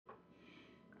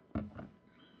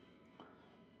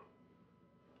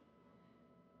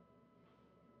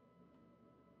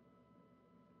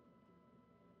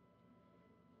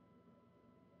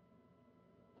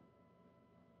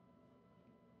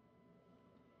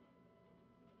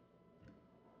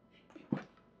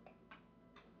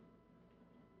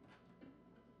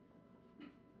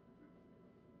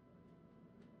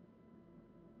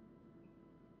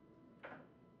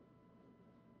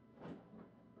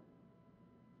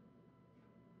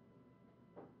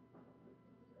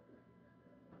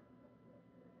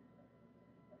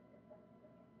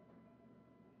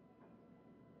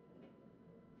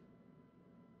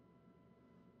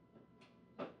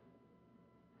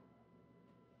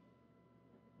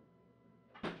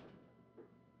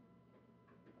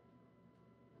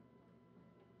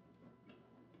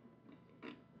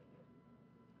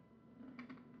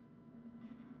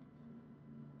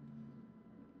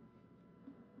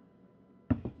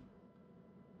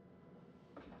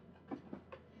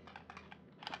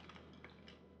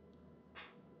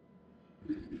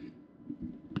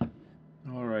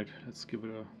let's give it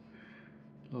a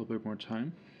little bit more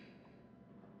time.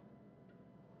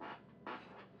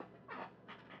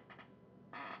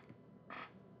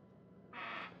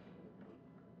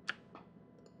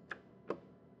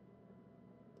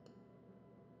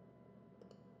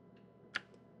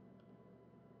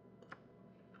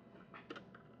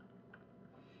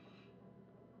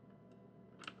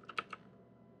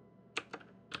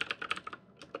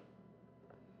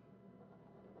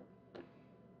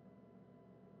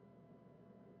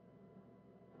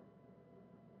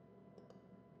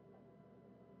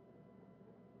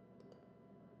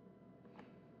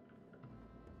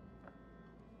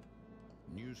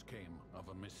 News came of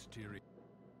a mysterious...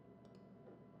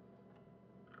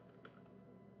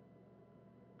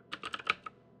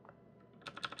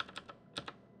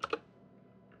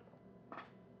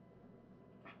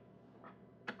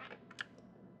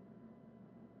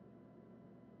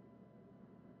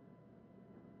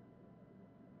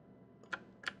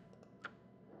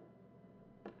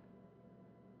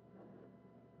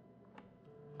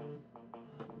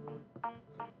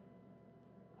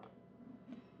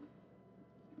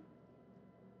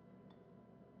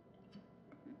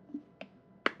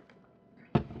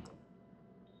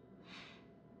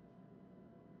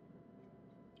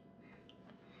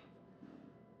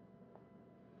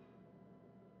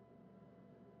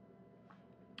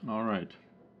 Alright,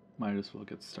 might as well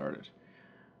get started.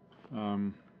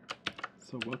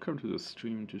 So welcome to the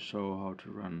stream to show how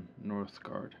to run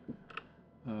Northgard,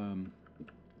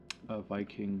 a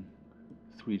Viking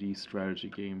 3D strategy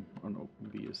game on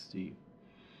OpenBSD.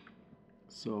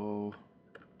 So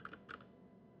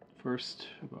first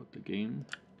about the game.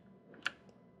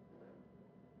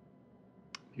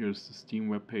 Here's the Steam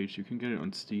webpage. You can get it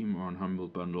on Steam or on Humble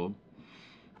Bundle.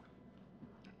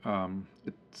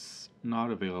 It's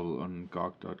not available on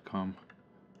GOG.com,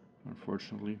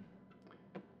 unfortunately,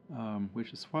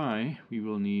 which is why we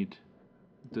will need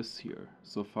this here.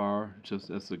 So far, just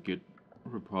as a Git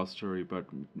repository, but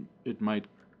it might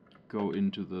go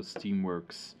into the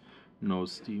Steamworks no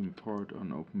Steam port on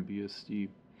OpenBSD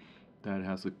that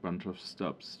has a bunch of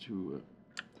stubs to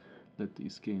let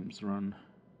these games run.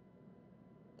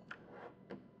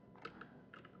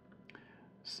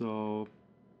 So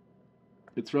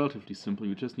it's relatively simple.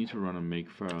 You just need to run a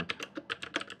makefile.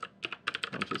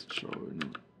 I'll just show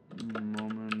in a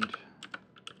moment.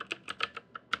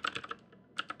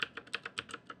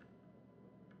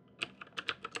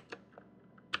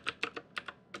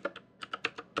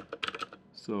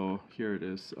 So here it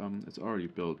is. It's already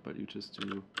built, but you just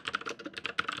do.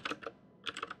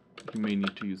 You may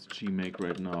need to use gmake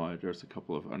right now. There's a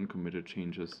couple of uncommitted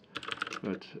changes,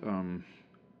 but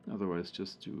otherwise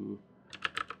just do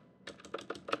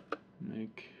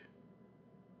make.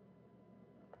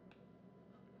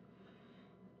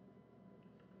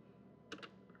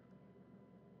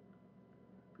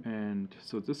 And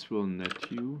so this will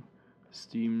net you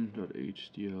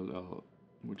steam.hdll,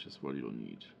 which is what you'll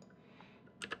need.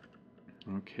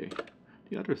 Okay,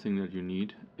 the other thing that you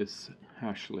need is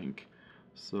hashlink.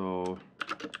 So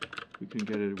you can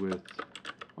get it with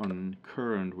on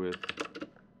current with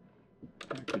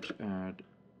package add.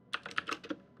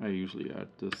 I usually add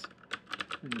this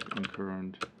on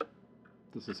current.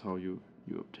 This is how you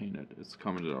obtain it. It's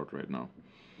commented out right now.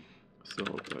 So,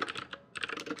 but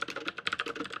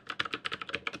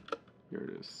here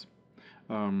it is.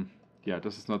 Yeah,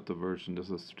 this is not the version. This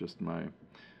is just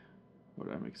what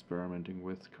I'm experimenting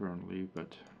with currently.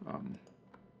 But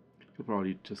you'll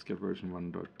probably just get version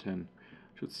 1.10.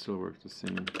 Should still work the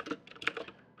same.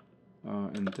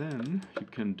 And then you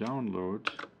can download.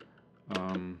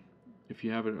 If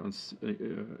you have it on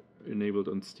enabled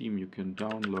on Steam, you can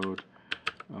download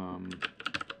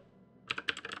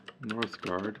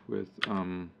Northgard with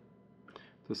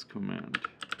this command.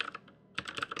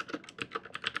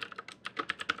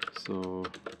 So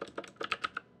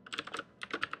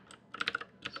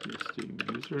Steam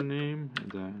username,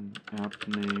 and then app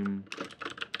name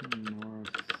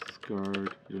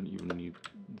Northgard. You don't even need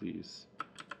these.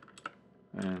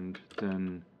 And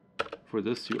then for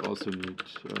this you also need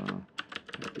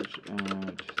package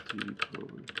add depot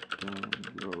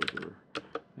downloader,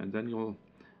 and then you'll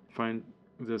find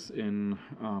this in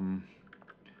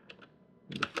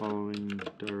the following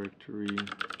directory: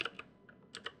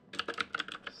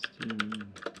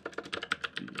 Steam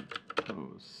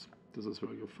depots. This is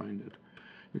where you'll find it.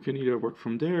 You can either work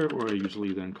from there, or I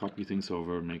usually then copy things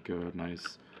over, make a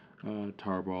nice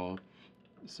tarball,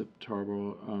 zip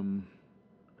tarball.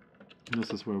 This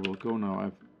is where we'll go now.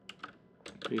 I've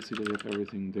basically have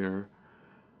everything there.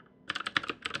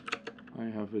 I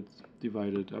have it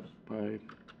divided up by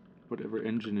whatever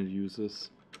engine it uses.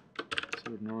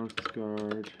 So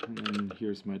Northgard, and then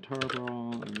here's my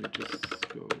tarball. Let me just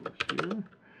go here.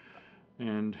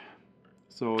 And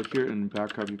so here in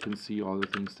backup you can see all the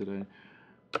things that I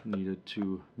needed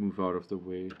to move out of the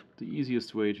way. The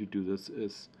easiest way to do this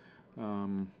is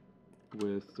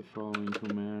with the following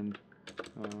command.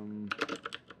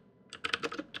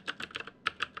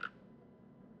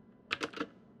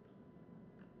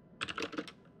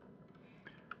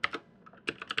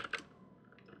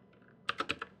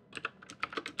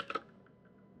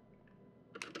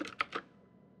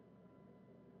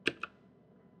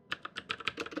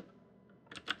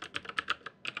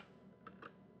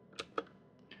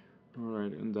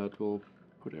 Alright, and that will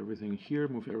put everything here,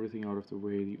 move everything out of the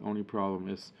way. The only problem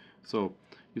is, so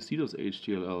you see those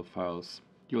HTML files.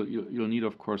 You'll need,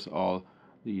 of course, all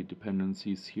the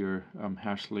dependencies here.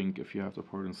 Hashlink, if you have the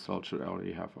port installed, should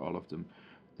already have all of them,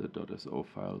 the .so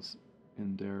files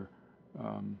in there.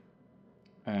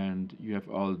 And you have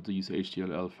all these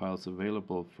HTML files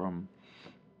available from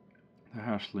the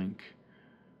hashlink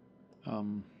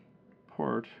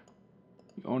port.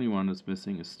 The only one that's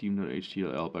missing is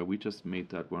steam.html, but we just made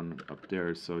that one up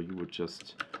there, so you would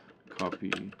just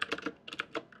copy,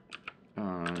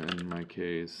 in my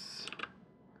case,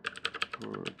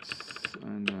 ports,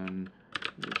 and then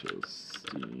you just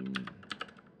steam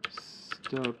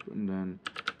stub, and then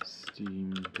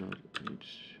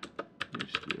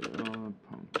steam.html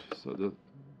point. So the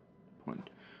point,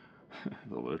 a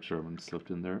little bit of German slipped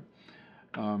in there.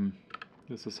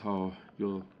 This is how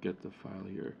you'll get the file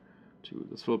here.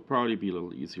 This will probably be a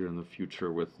little easier in the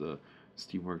future with the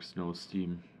Steamworks no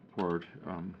Steam port,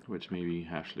 which maybe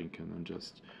Hashlink can then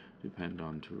just depend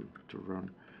on to run.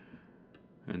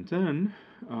 And then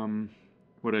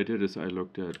what I did is I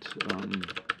looked at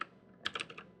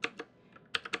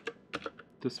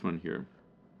this one here.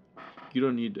 You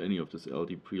don't need any of this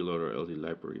LD preload or LD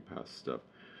library path stuff.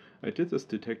 I did this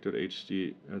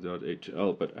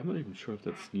detect.ht.hl, but I'm not even sure if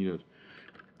that's needed.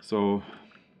 So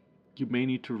you may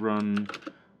need to run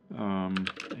hl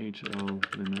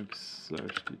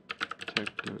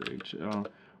linux/detect.hl,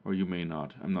 or you may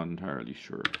not. I'm not entirely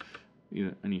sure.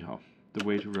 Anyhow, the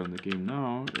way to run the game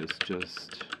now is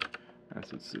just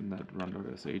as it's in that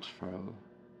run.sh file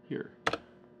here.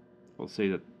 I'll say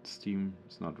that Steam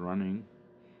is not running,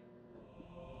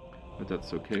 but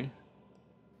that's okay.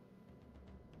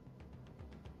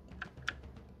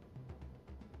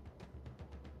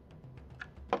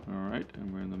 Alright,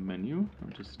 and we're in the menu.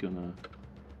 I'm just gonna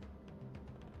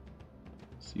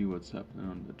see what's happening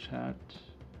on the chat.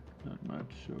 Not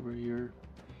much over here.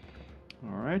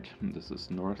 Alright, this is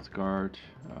Northgard.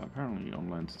 Apparently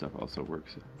online stuff also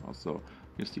works. Also,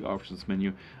 here's the options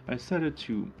menu. I set it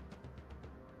to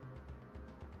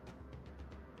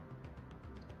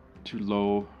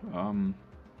low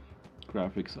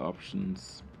graphics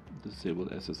options, disable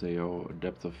SSAO,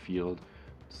 depth of field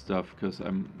stuff, because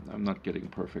I'm not getting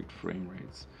perfect frame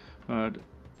rates. But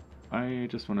I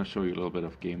just want to show you a little bit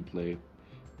of gameplay.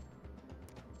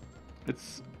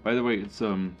 It's, by the way, it's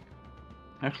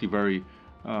actually very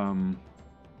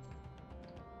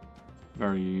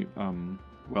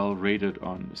well rated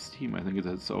on Steam. I think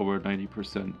it's over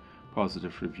 90%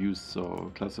 positive reviews,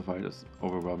 so classified as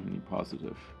overwhelmingly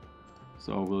positive.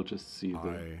 So we'll just see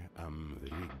I am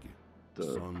the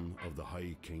son of the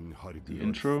High King the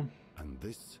intro. And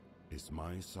this is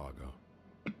my saga.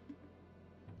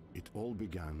 It all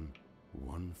began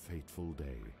one fateful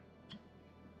day.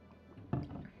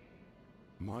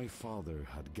 My father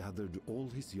had gathered all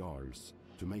his jarls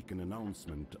to make an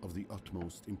announcement of the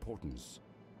utmost importance.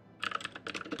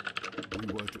 We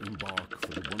were to embark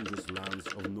for the wondrous lands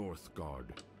of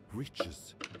Northgard.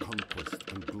 Riches,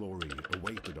 conquest, and glory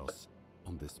awaited us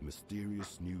on this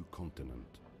mysterious new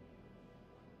continent.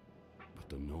 But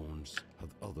the Norns had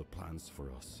other plans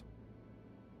for us.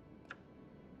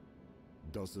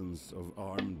 Dozens of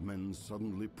armed men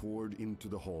suddenly poured into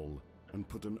the hall and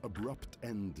put an abrupt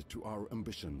end to our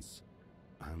ambitions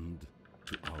and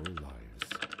to our lives.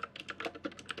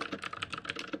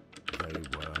 They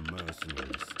were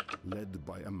mercenaries, led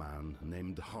by a man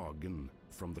named Hagen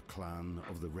from the clan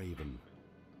of the Raven.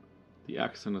 The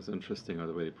accent is interesting, or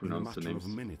the way they pronounce the names. In a matter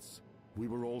of minutes, we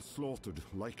were all slaughtered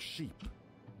like sheep.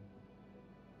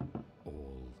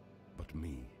 All but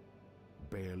me,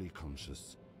 barely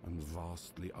conscious and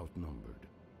vastly outnumbered.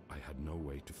 I had no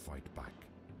way to fight back,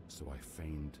 so I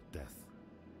feigned death.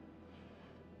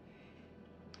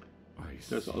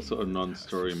 There's also a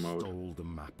non-story mode, the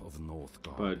map of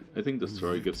Northgard, but I think the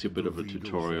story gives you a bit of a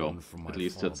tutorial. At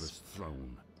least that's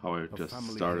how I just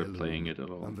started playing it at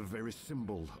all. And the very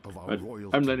symbol of our but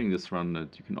royalty. I'm letting this run,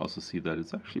 that you can also see that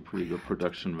it's actually pretty good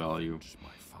production value.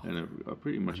 and a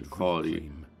pretty much a and quality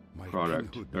reclaim my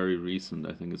product. kinghood. Very recent,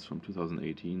 I think it's from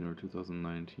 2018 or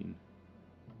 2019.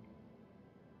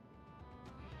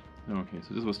 Okay,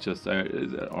 so this was just,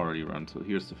 it's already run, so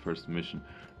here's the first mission.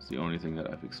 It's the only thing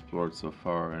that I've explored so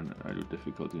far, and I do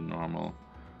difficulty normal.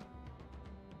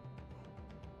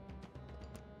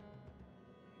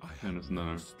 I And had it's no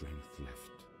another. strength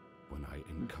left when I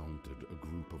encountered a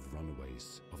group of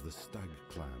runaways of the Stag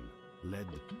clan, led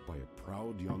by a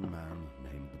proud young man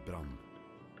named Bram.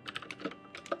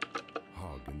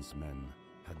 Hagen's men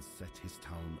had set his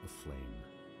town aflame,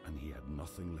 and he had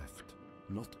nothing left,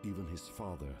 not even his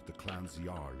father, the clan's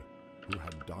Jarl, who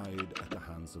had died at the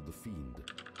hands of the fiend,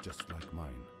 just like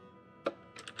mine.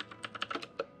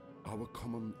 Our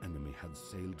common enemy had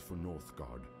sailed for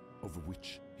Northgard, of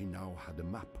which he now had a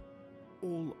map.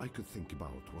 All I could think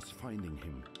about was finding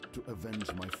him to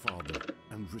avenge my father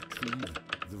and retrieve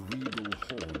the regal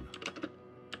horn.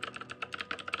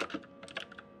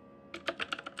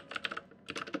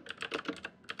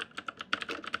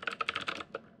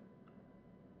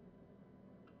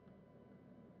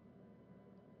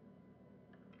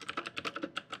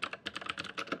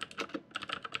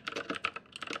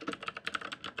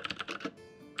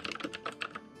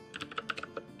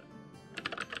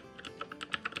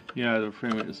 Yeah, the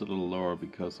frame rate is a little lower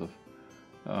because of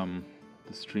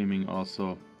the streaming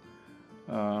also.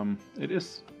 It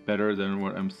is better than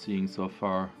what I'm seeing so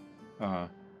far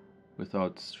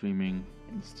without streaming.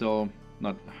 It's still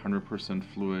not 100%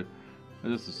 fluid.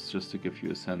 This is just to give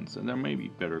you a sense. And there may be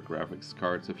better graphics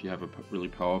cards if you have a really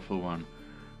powerful one.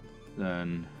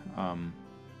 Then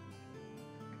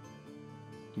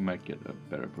you might get a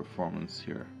better performance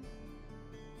here.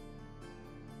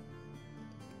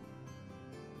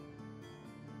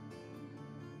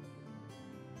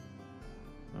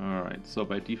 Alright, so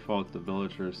by default the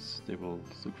villagers, they will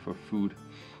look for food.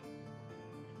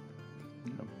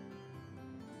 Yep.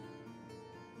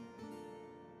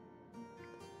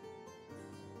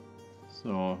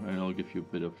 So, and I'll give you a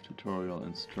bit of tutorial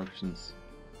instructions.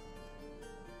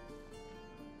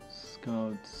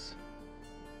 Scouts.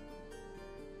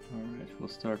 Alright, we'll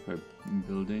start by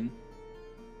building.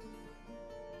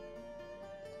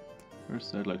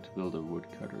 First I'd like to build a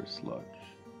woodcutter's lodge.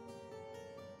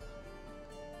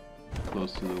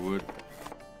 Close to the wood.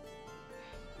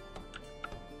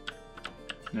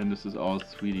 And this is all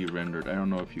 3D rendered. I don't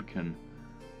know if you can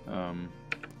let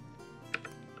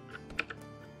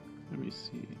me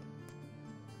see.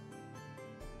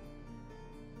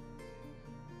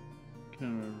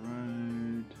 Can I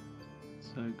ride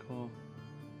cycle?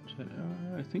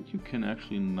 I think you can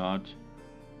actually not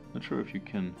sure if you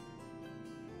can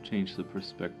change the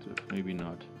perspective, maybe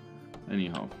not.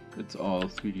 Anyhow, it's all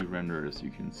 3D rendered as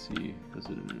you can see, because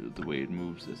the way it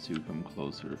moves as you come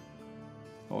closer.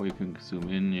 Oh, you can zoom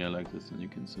in, yeah, like this, and you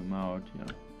can zoom out,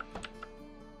 yeah.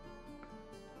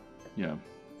 Yeah,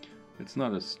 it's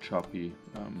not as choppy,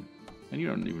 and you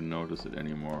don't even notice it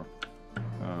anymore.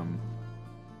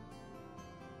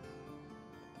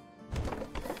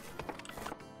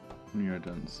 When you're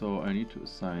done, so I need to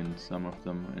assign some of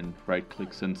them, and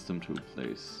right-click sends them to a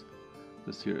place.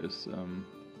 This here is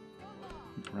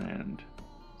Brand,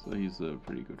 so he's a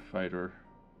pretty good fighter.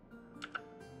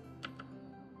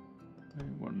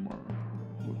 And one more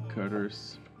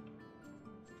woodcutters.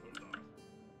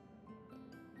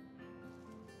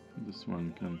 This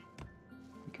one can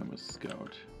become a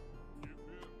scout.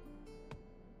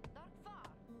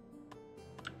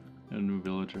 A new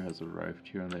villager has arrived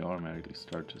here, and they automatically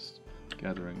start just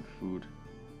gathering food.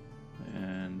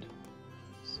 And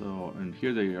so, and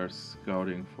here they are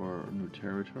scouting for new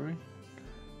territory.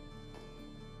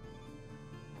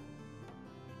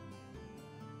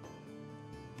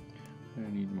 I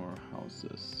need more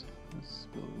houses. Let's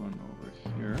build one over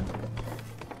here.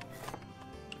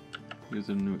 Here's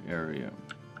a new area.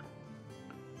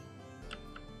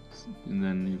 And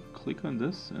then you click on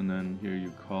this, and then here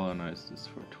you colonize this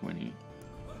for 20.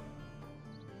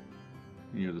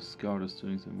 And here the scout is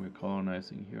doing something. We're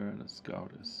colonizing here, and the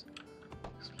scout is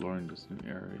exploring this new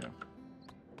area.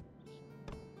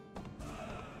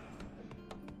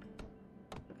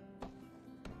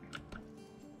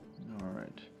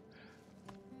 Alright.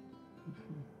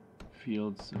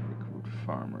 Fields and recruit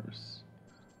farmers.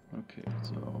 Okay,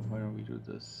 so why don't we do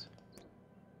this?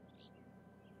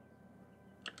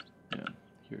 Yeah,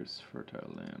 here's fertile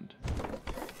land.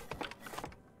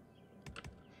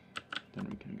 Then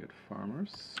we can get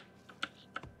farmers.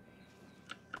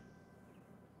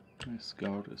 My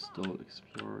scout is still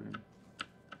exploring.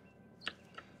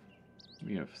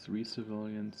 We have 3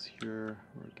 civilians here.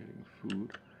 We're getting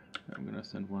food. I'm gonna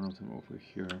send one of them over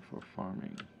here for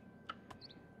farming.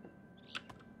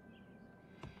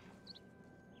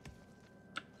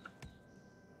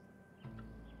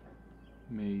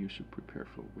 May you should prepare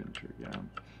for winter. Yeah,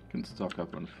 you can stock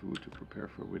up on food to prepare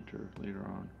for winter later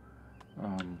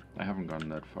on. I haven't gone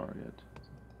that far yet.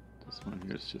 This one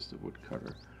here is just a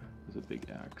woodcutter with a big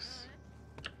axe.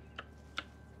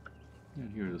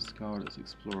 And here the scout is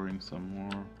exploring some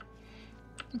more.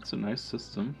 It's a nice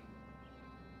system.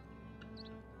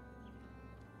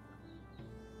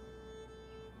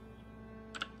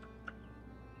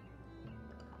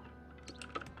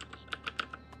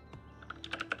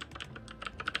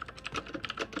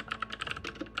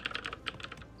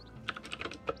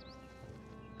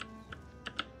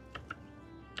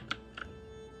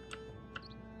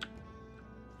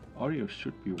 Audio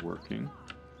should be working.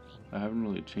 I haven't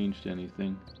really changed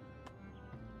anything.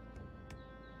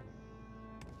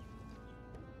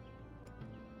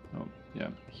 Oh, yeah,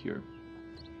 here.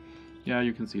 Yeah,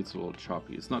 you can see it's a little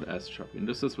choppy. It's not as choppy. And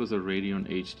this is with a Radeon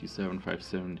HD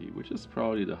 7570, which is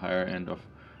probably the higher end of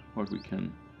what we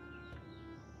can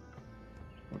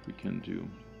do.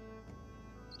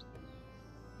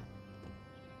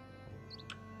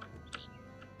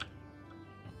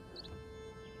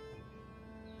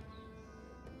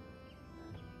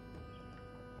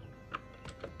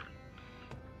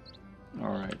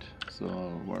 Alright, so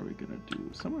what are we gonna do?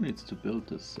 Someone needs to build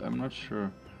this. I'm not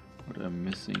sure what I'm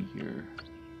missing here.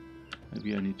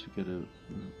 Maybe I need to get a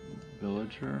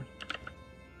villager.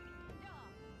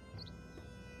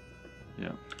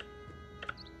 Yeah.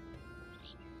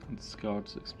 And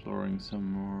scouts exploring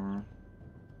some more.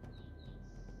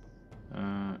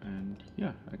 And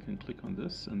yeah, I can click on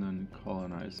this and then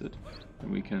colonize it. And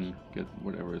we can get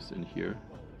whatever is in here.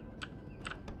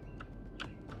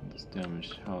 This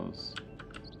damaged house.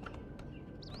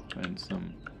 Find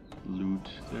some loot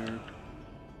there.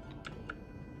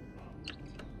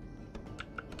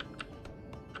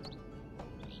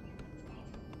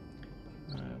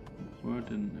 I have wood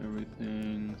and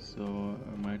everything, so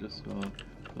I might as well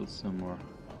build some more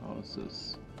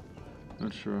houses.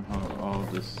 Not sure how all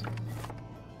this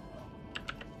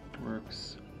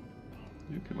works.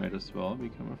 You might as well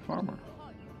become a farmer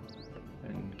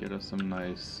and get us some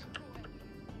nice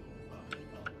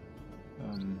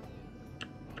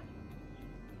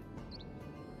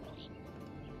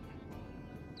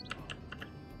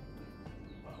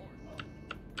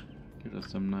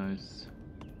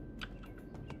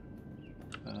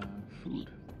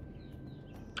food.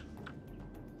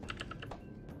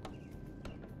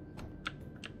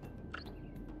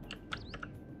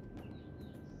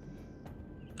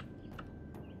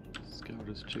 Scout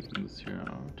is checking this here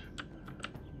out.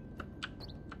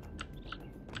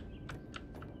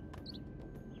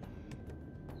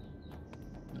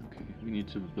 Okay, we need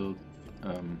to build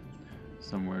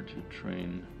somewhere to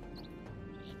train.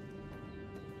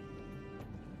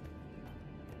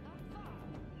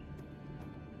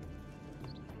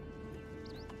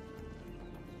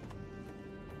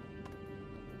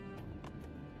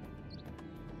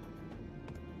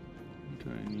 What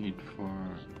do I need for...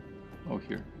 oh,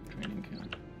 here, training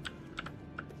camp.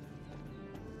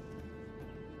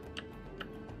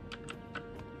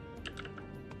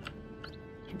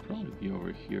 Should probably be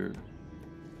over here.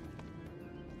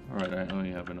 Alright, I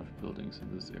only have enough buildings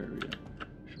in this area.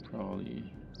 Should probably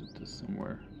put this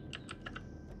somewhere.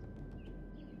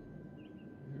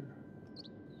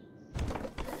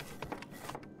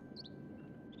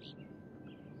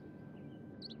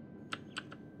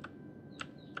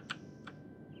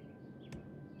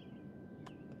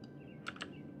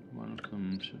 One of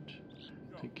them should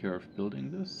take care of building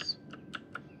this.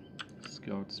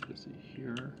 Scout's busy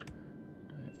here.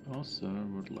 I also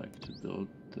would like to build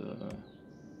the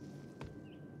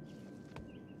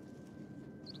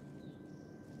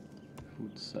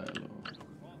food silo.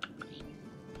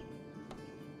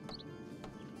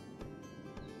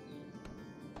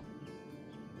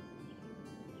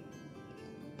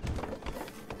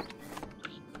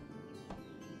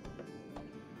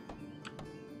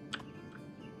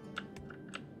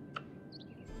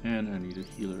 And I need a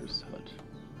healer's hut.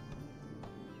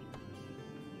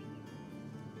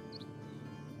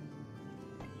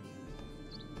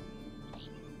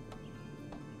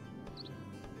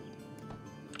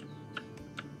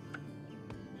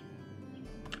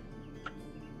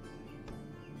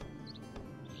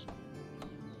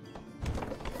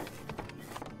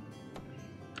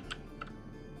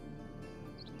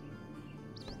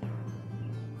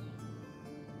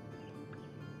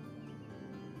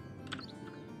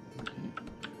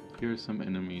 Here are some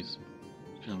enemies,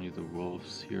 generally the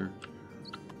wolves here.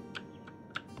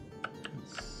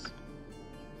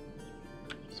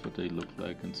 That's what they look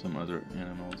like, and some other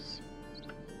animals.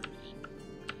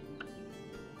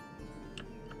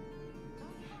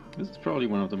 This is probably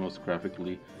one of the most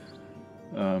graphically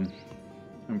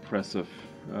impressive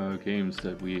games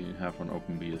that we have on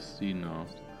OpenBSD now.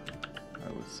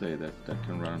 I would say that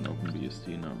can run on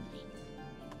OpenBSD now.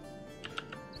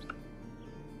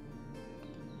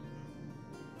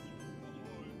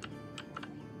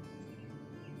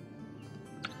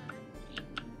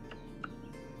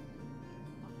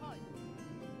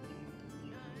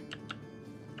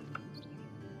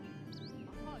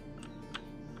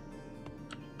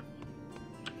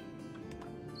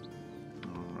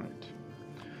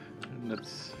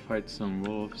 Let's fight some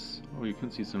wolves. Oh, you can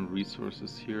see some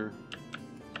resources here.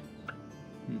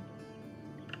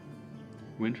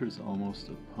 Winter is almost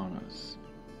upon us.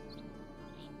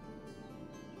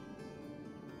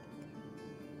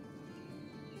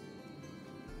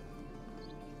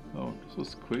 Oh, this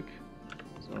was quick.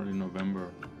 It's already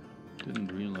November.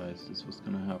 Didn't realize this was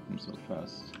gonna happen so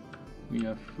fast. We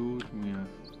have food, we have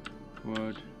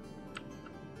wood.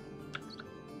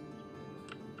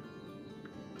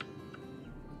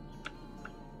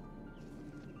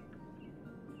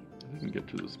 I didn't get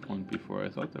to this point before. I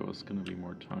thought there was gonna be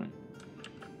more time.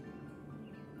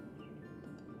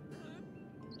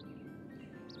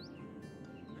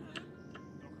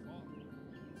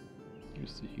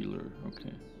 Here's the healer,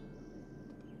 okay.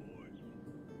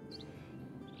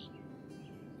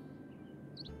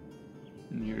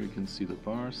 And here you can see the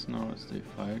bars now as they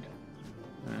fight,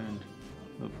 and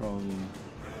they'll probably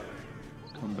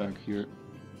come back here.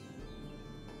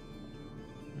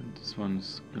 And this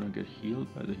one's gonna get healed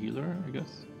by the healer, I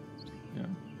guess. Yeah.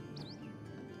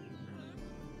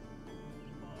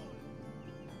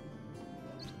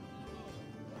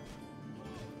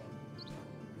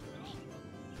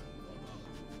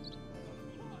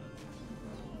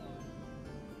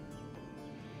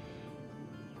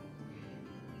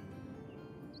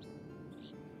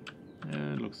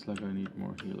 Looks like I need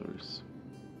more healers.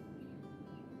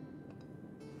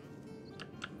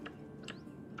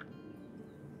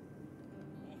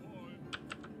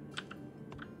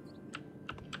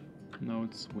 Now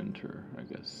it's winter, I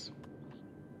guess.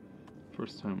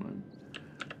 First time I'm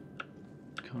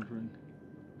encountering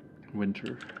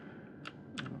winter.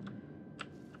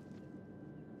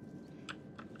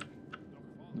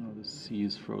 Now the sea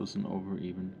is frozen over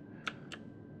even.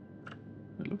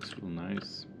 It looks real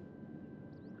nice.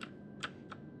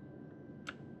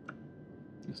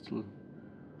 Still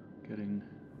getting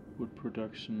wood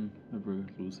production, and we're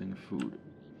losing food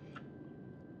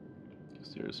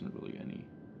because there isn't really any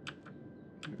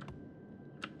here.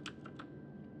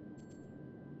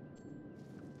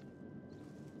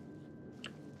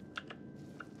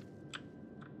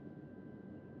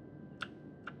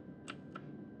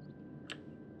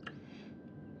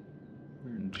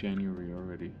 We're in January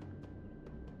already.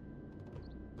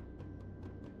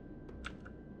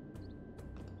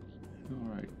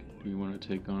 Alright, do you want to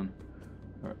take on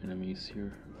our enemies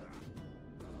here?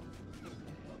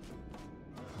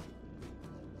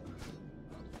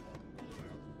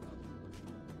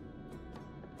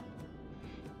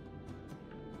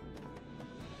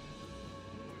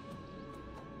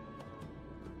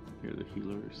 Here are the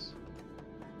healers.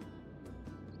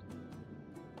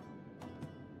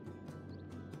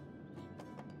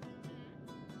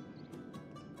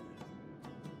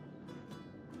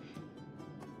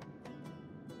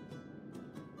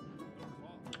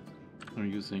 I'm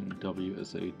using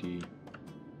WSAD.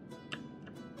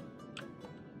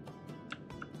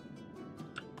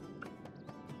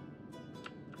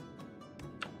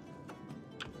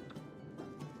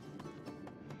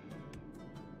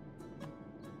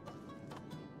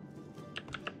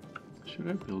 Should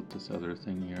I build this other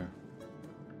thing here?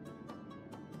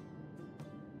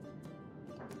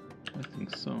 I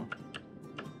think so.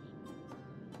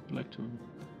 I'd like to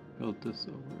build this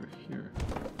over here.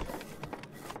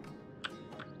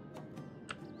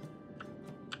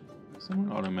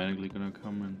 Someone automatically gonna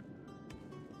come and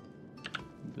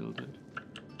build it.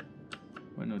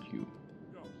 Why not you?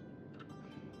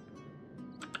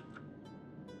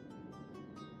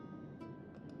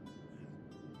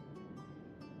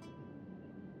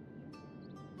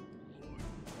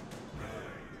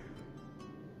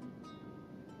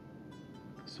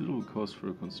 Suitable cost for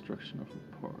the construction of a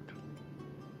port.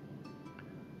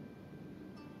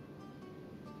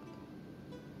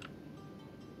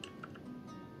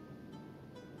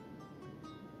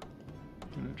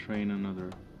 Train another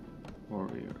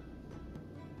warrior.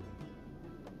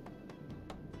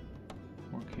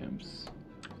 More camps.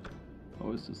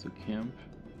 Oh, is this a camp?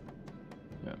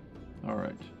 Yeah.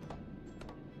 Alright.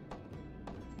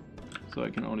 So I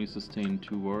can only sustain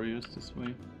 2 warriors this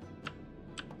way.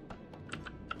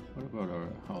 What What about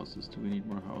our houses? Do we need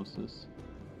more houses?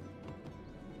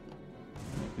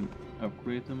 I can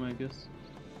upgrade them, I guess.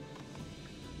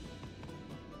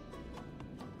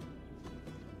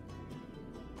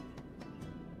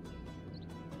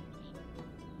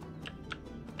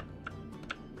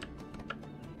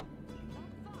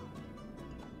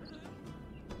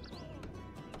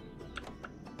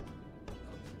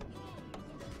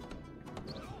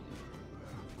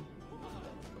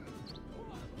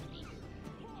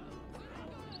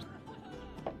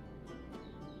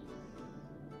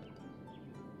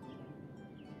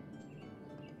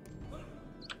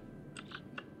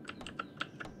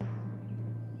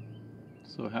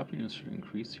 So happiness should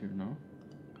increase here, no?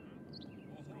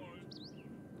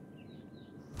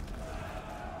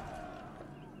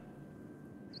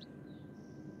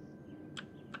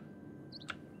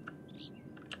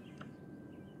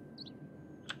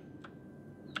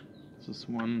 Is this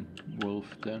one wolf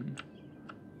then?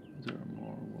 There are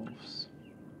more wolves.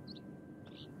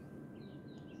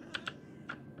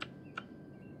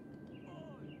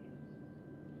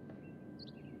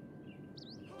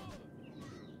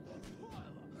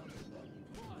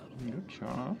 Good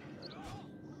job.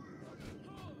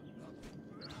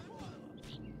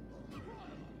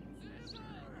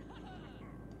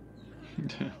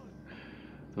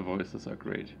 The voices are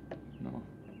great. No.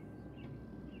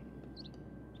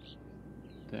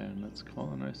 Then let's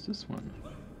colonize this one.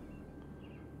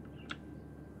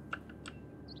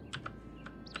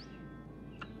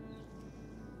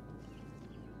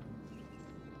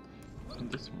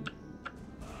 And this one.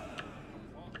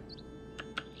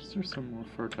 Is there some more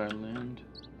fertile land?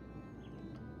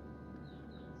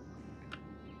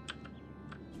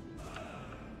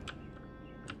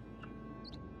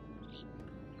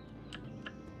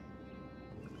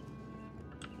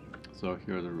 So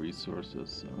here are the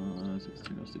resources.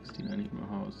 16 of 16, I need more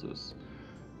houses.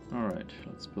 Alright,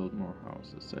 let's build more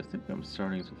houses. I think I'm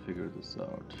starting to figure this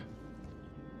out.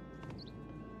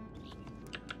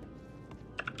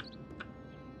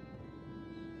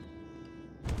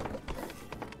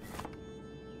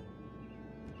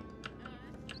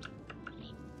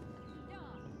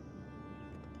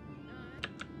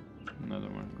 Another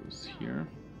one goes here.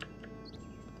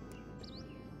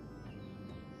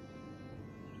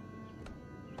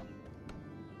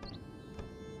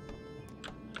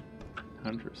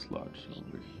 Hunter's Lodge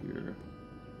over here.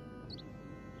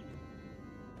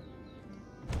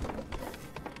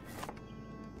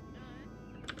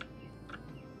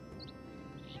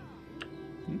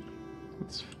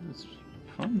 It's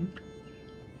fun.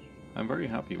 I'm very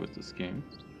happy with this game.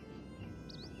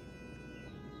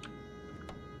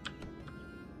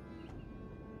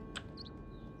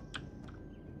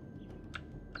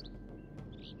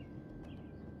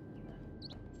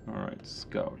 Alright,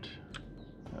 Scout.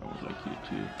 I would like you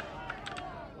to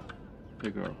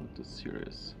figure out what this here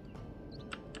is.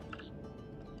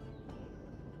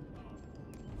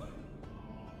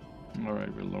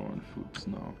 Alright, we're low on foods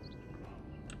now.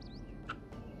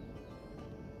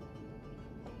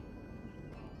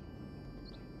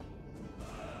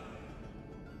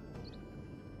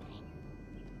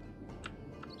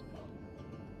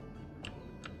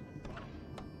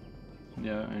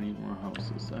 Yeah, I need more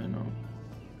houses, I know.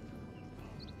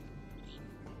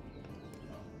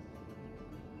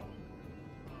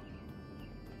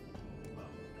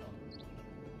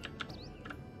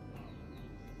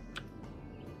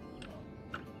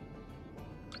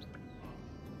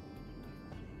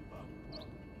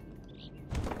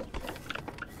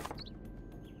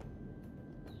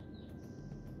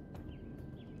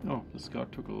 Oh, the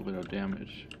scout took a little bit of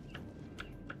damage,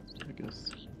 I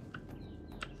guess.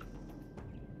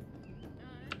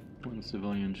 One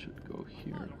civilian should go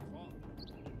here.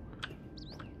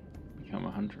 Become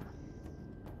a hunter.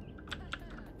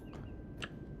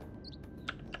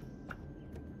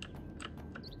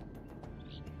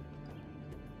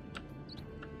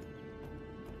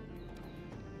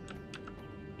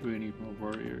 Do I need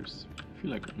more warriors? I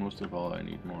feel like most of all I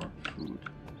need more food.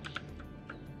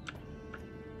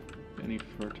 Any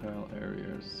fertile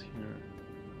areas here?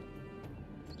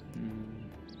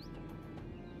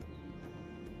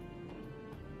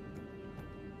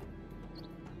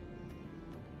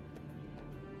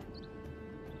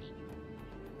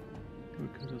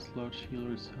 Look at this large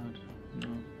healer's hut. No,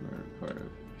 we're require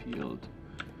a field.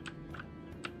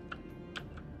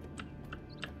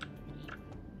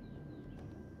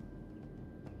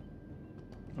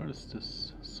 What is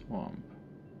this swamp?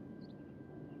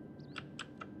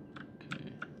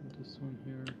 Okay, this one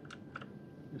here.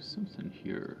 There's something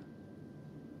here.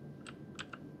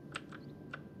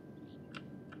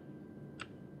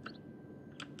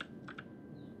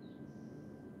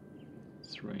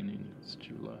 It's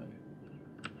July.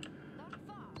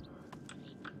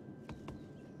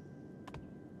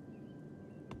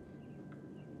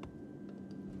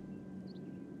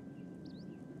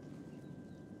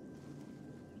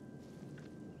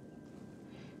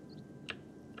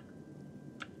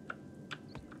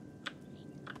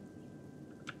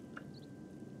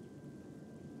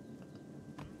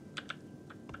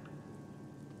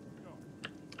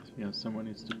 Yeah, someone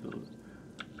needs to build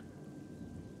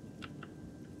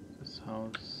this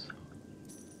house.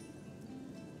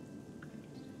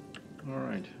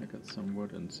 Alright, I got some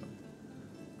wood and some,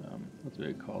 what do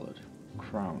they call it?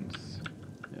 Crowns.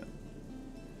 Yeah.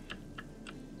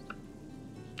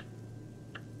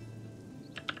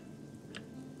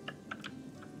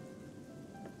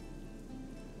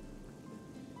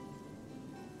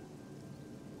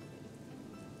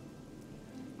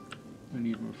 I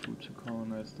need more food to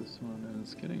colonize this one, and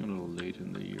it's getting a little late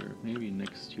in the year. Maybe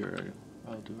next year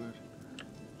I'll do it.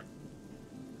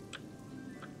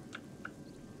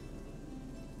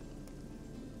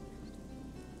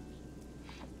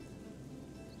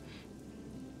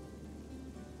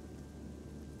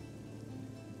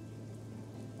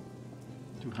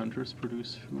 Do hunters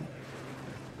produce food?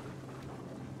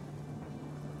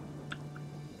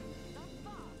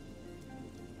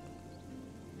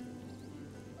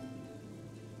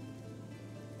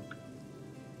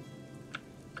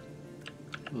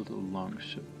 Build a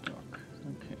longship dock.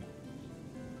 Okay.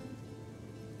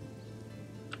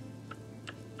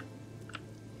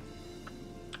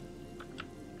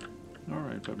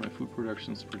 Alright, but my food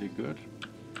production's pretty good.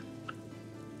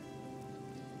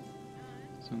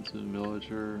 Since a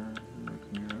villager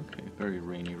working here. Okay, very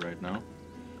rainy right now.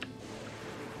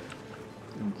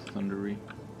 And thundery.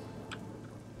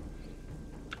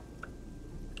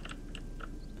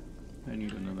 I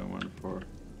need another one for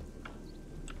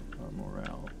our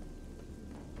morale.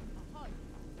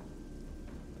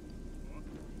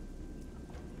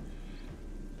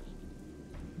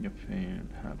 Your fame,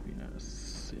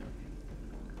 happiness, yeah.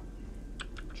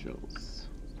 Jills.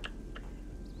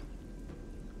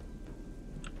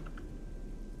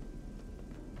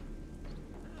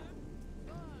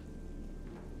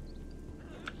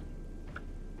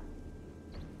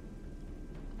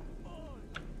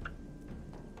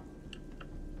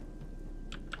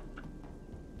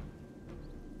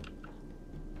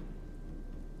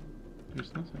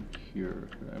 There's nothing here.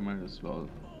 I might as well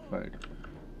fight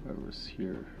whoever's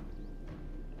here.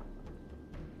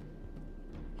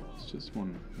 It's just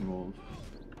one wolf.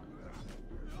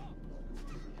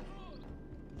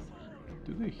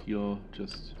 Do they heal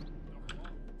just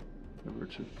by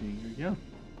virtue of being here? Yeah.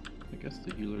 I guess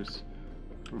the healers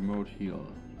remote heal.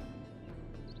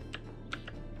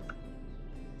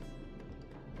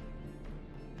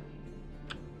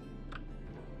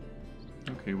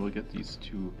 Okay, we'll get these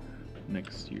two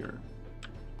next year.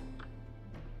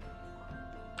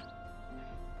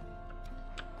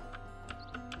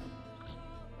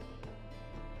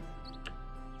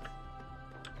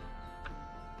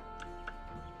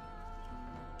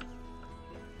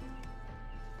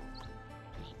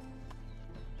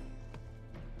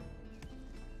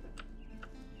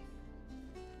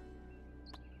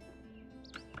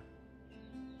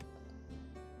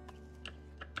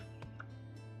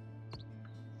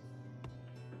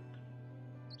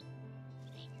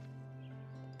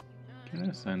 Can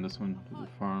I assign this one to the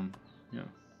farm? Yeah.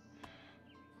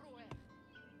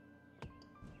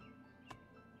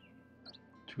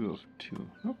 Two of two.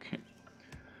 Okay.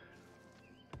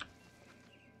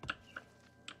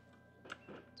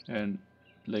 And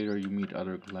later you meet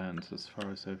other clans, as far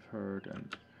as I've heard,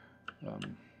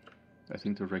 and I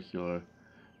think the regular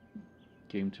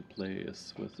game to play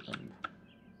is with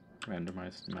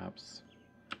randomized maps.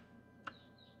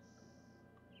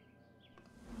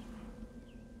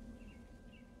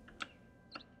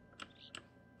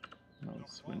 Now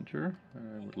it's winter.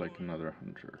 I would like another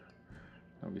hunter.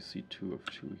 Now we see 2 of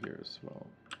 2 here as well.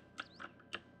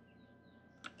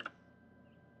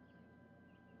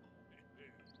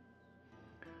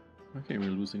 Okay,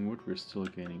 we're losing wood, we're still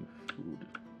gaining food.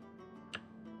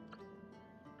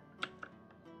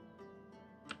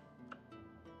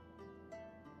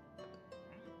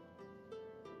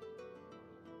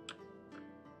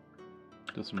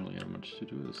 Doesn't really have much to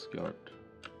do with the scout.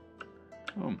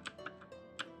 Oh.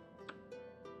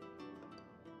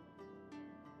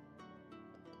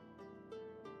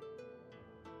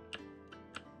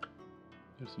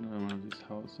 There's another one of these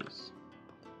houses.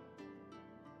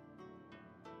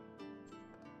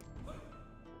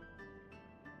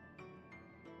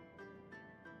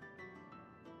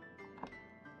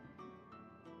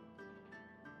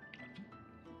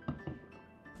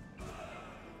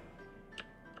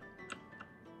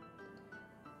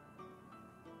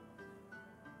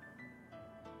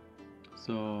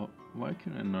 So why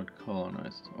can I not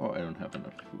colonize? Oh, I don't have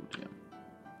enough food. Yeah,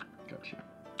 gotcha.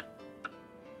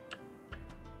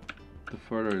 The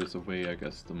further it is away, I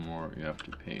guess, the more you have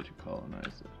to pay to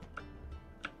colonize it.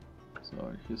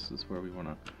 So this is where we want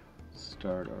to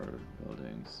start our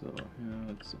building. So yeah,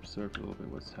 let's observe a little bit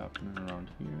what's happening around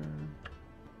here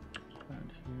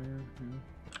and here.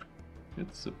 Yeah.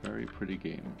 It's a very pretty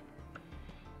game.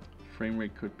 Frame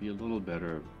rate could be a little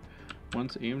better.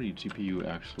 Once AMD GPU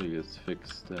actually is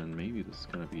fixed, then maybe this is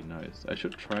gonna be nice. I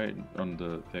should try it on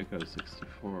the Vega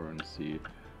 64 and see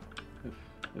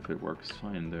if it works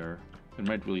fine there. It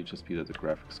might really just be that the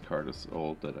graphics card is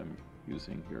old that I'm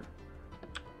using here.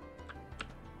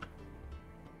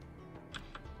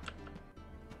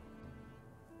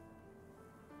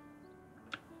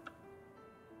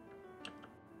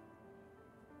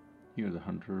 Here are the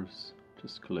hunters,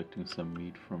 just collecting some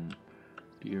meat from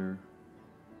deer.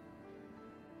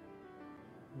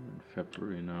 We're in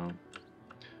February now.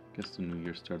 Guess the new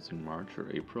year starts in March or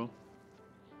April.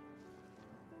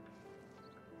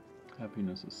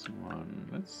 Happiness is 1.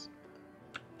 Let's...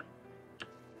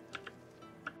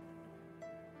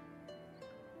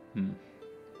 I'm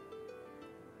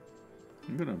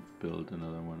gonna build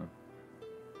another one of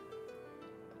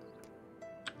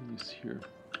these here.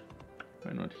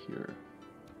 Why not here?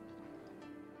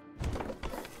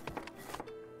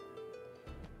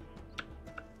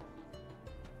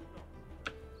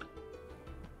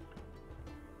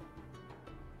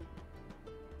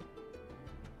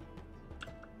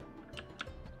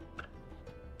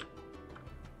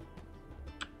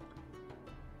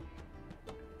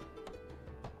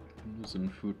 I'm losing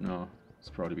food now. It's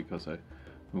probably because I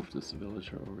moved this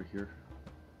villager over here.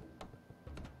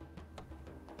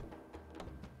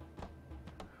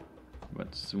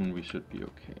 But soon we should be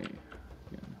okay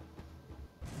again.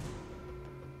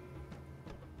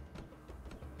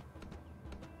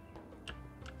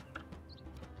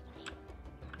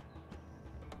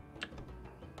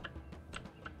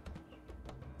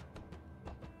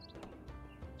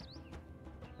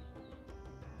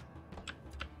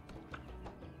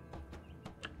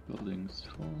 Buildings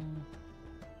full.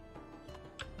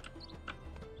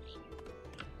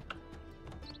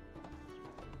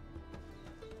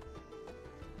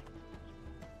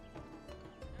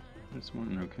 There's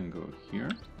one who can go here.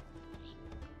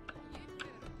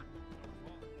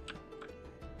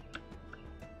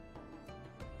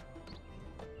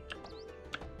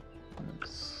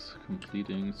 It's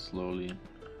completing slowly.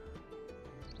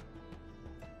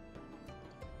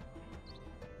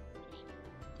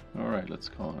 Alright, let's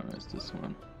colonize this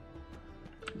one.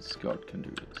 The scout can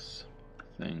do this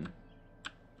thing.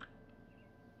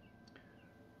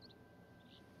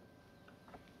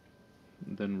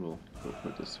 And then we'll go for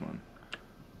this one.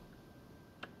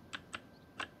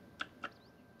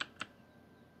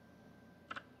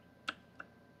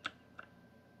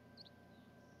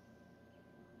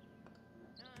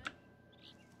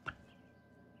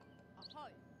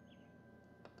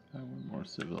 I want more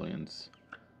civilians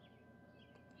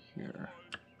here.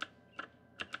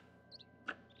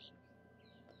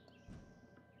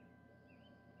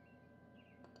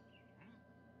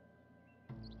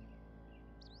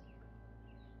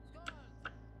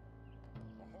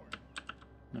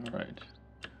 Alright,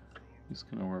 he's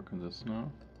gonna work on this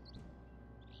now.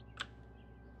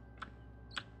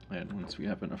 And once we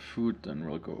have enough food, then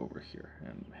we'll go over here,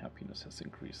 and happiness has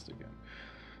increased again.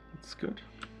 That's good.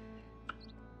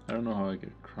 I don't know how I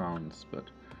get crowns, but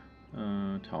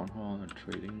town hall and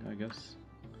trading, I guess.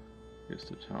 Here's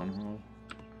the town hall.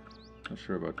 Not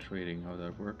sure about trading, how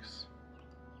that works.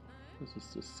 This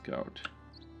is the scout.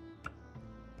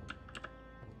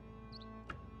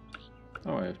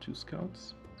 Oh, I have 2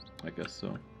 scouts? I guess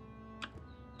so.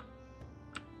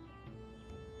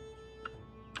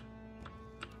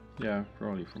 Yeah,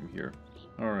 probably from here.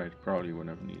 Alright, probably would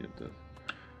have needed the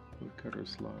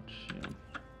woodcutter's lodge, yeah.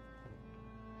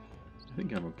 I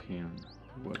think I'm okay on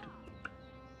wood.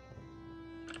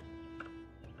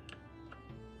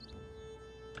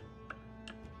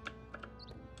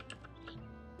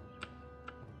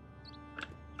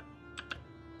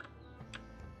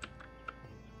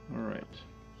 Alright.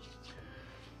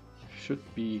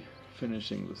 Should be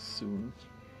finishing this soon.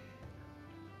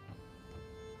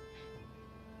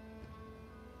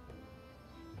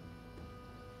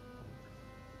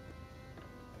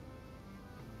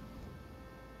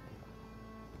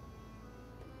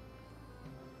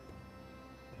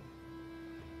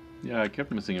 Yeah, I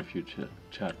kept missing a few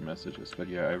chat messages, but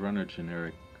yeah, I run a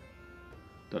generic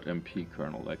 .mp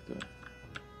kernel, like the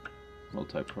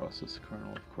multi-process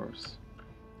kernel, of course.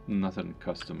 Nothing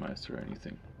customized or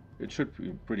anything. it should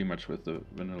be pretty much with the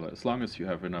vanilla. As long as you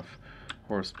have enough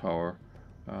horsepower,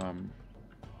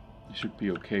 you should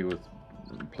be okay with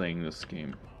playing this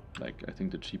game. Like, I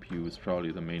think the GPU is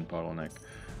probably the main bottleneck.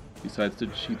 Besides the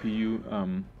GPU,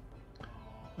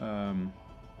 no,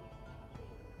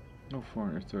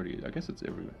 430. I guess it's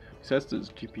everywhere. Besides the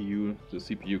GPU, the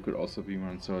CPU could also be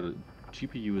run. So the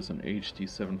GPU is an HD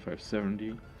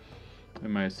 7570,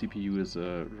 and my CPU is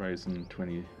a Ryzen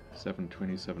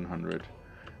 2700.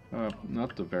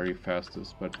 Not the very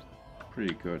fastest, but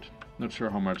pretty good. Not sure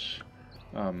how much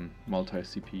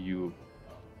multi-CPU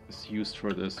is used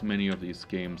for this. Many of these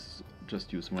games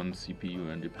just use one CPU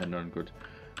and depend on good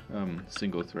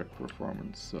single-thread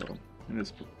performance. So, and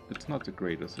it's not the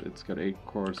greatest. It's got 8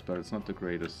 cores, but it's not the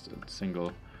greatest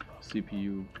single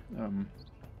CPU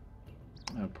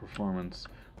performance.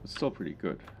 It's still pretty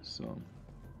good. So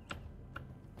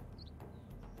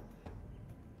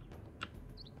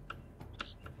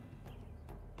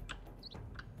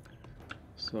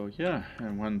yeah,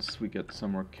 and once we get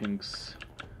some more kinks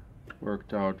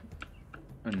worked out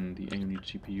in the AMD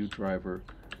GPU driver,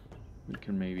 we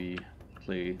can maybe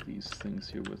play these things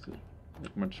here with it,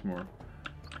 like much more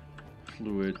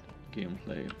fluid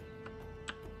gameplay.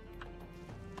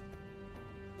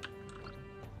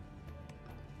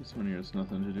 This one here has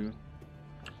nothing to do.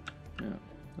 Yeah,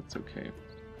 that's okay.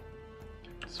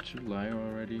 It's July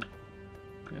already.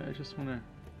 Yeah, I just wanna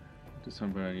this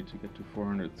one, but I need to get to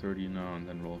 430 now, and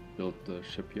then we'll build the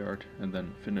shipyard, and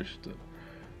then finish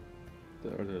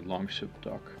the longship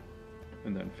dock,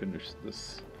 and then finish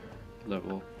this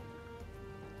level.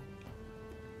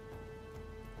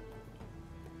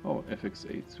 Oh,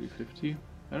 FX8 350.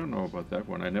 I don't know about that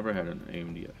one. I never had an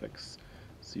AMD FX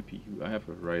CPU. I have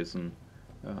a Ryzen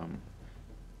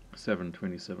 7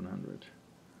 2700.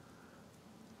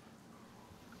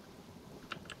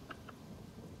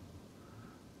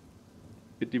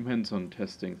 It depends on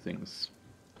testing things.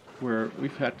 Where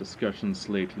we've had discussions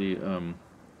lately,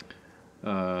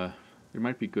 it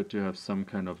might be good to have some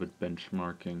kind of a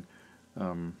benchmarking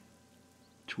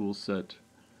tool set,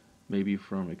 maybe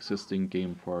from existing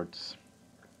game ports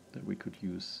that we could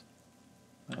use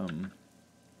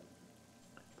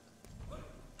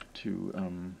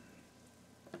to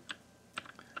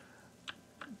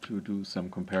do some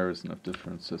comparison of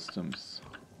different systems.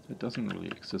 It doesn't really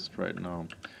exist right now.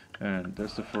 And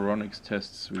there's the Phoronix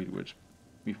test suite, which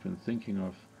we've been thinking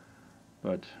of,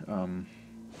 but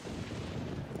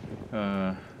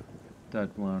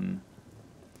that one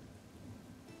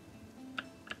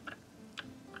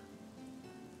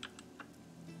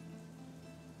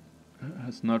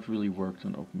has not really worked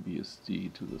on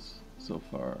OpenBSD to this so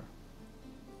far.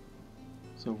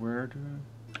 So where do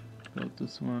I build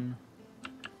this one?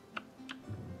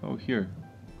 Oh, here.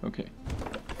 Okay.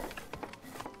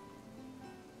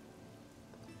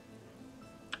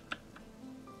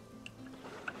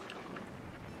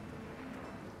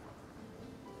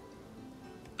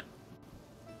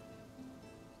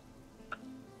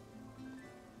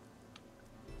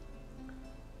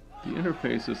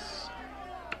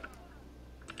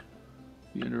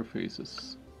 The interface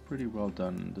is pretty well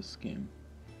done in this game.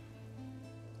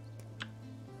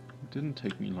 It didn't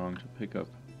take me long to pick up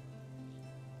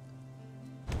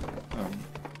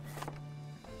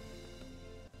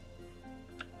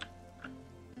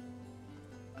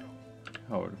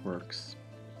how it works.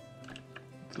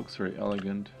 It looks very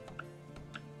elegant,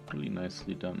 really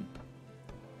nicely done.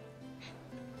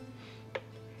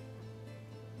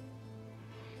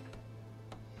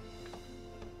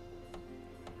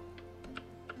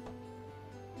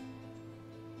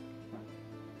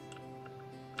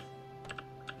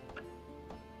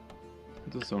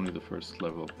 This is only the first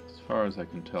level. As far as I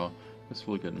can tell, this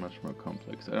will get much more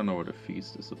complex. I don't know what a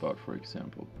feast is about, for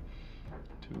example.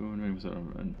 2 names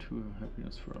and 2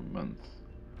 happiness for a month,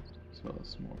 as well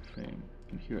as more fame.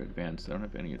 And here advanced. I don't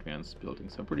have any advanced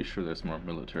buildings. I'm pretty sure there's more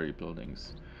military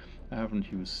buildings. I haven't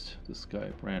used this guy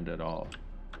brand at all.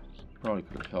 Probably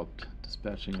could have helped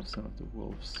dispatching of some of the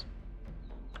wolves.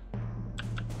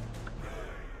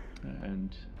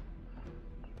 And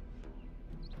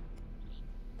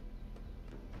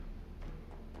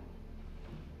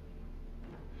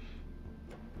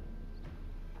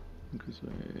because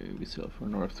we sell for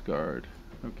Northgard.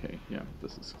 Okay, yeah,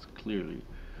 this is clearly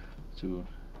to,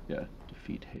 yeah,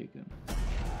 defeat Hagen.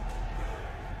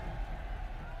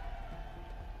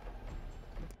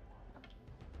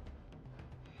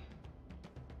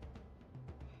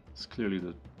 This clearly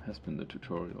has been the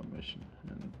tutorial mission,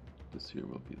 and this here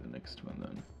will be the next one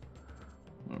then.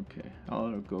 Okay,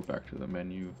 I'll go back to the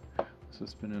menu. This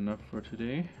has been enough for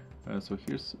today. So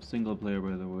here's single player,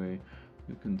 by the way.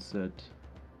 You can set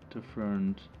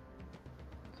different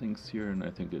things here, and I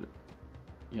think it,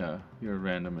 yeah, here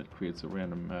random, it creates a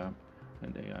random map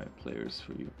and AI players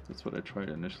for you. That's what I tried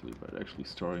initially, but actually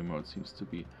story mode seems to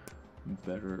be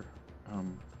better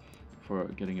for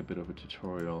getting a bit of a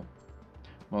tutorial.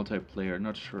 Multiplayer,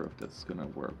 not sure if that's gonna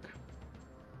work.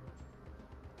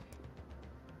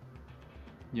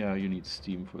 Yeah, you need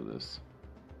Steam for this.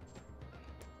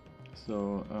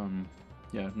 So,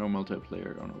 yeah, no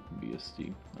multiplayer on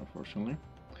OpenBSD, unfortunately.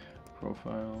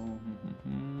 Profile,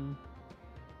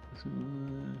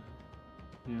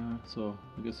 yeah, so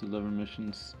I guess 11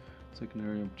 missions,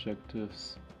 secondary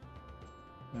objectives,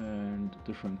 and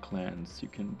different clans. You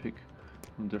can pick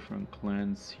from different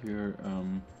clans here,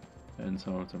 and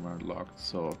some of them are locked,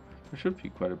 so there should be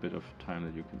quite a bit of time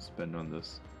that you can spend on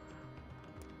this.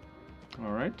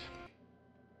 Alright.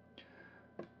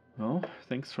 Well,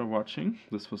 thanks for watching.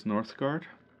 This was Northgard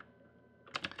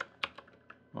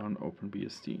on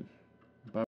OpenBSD.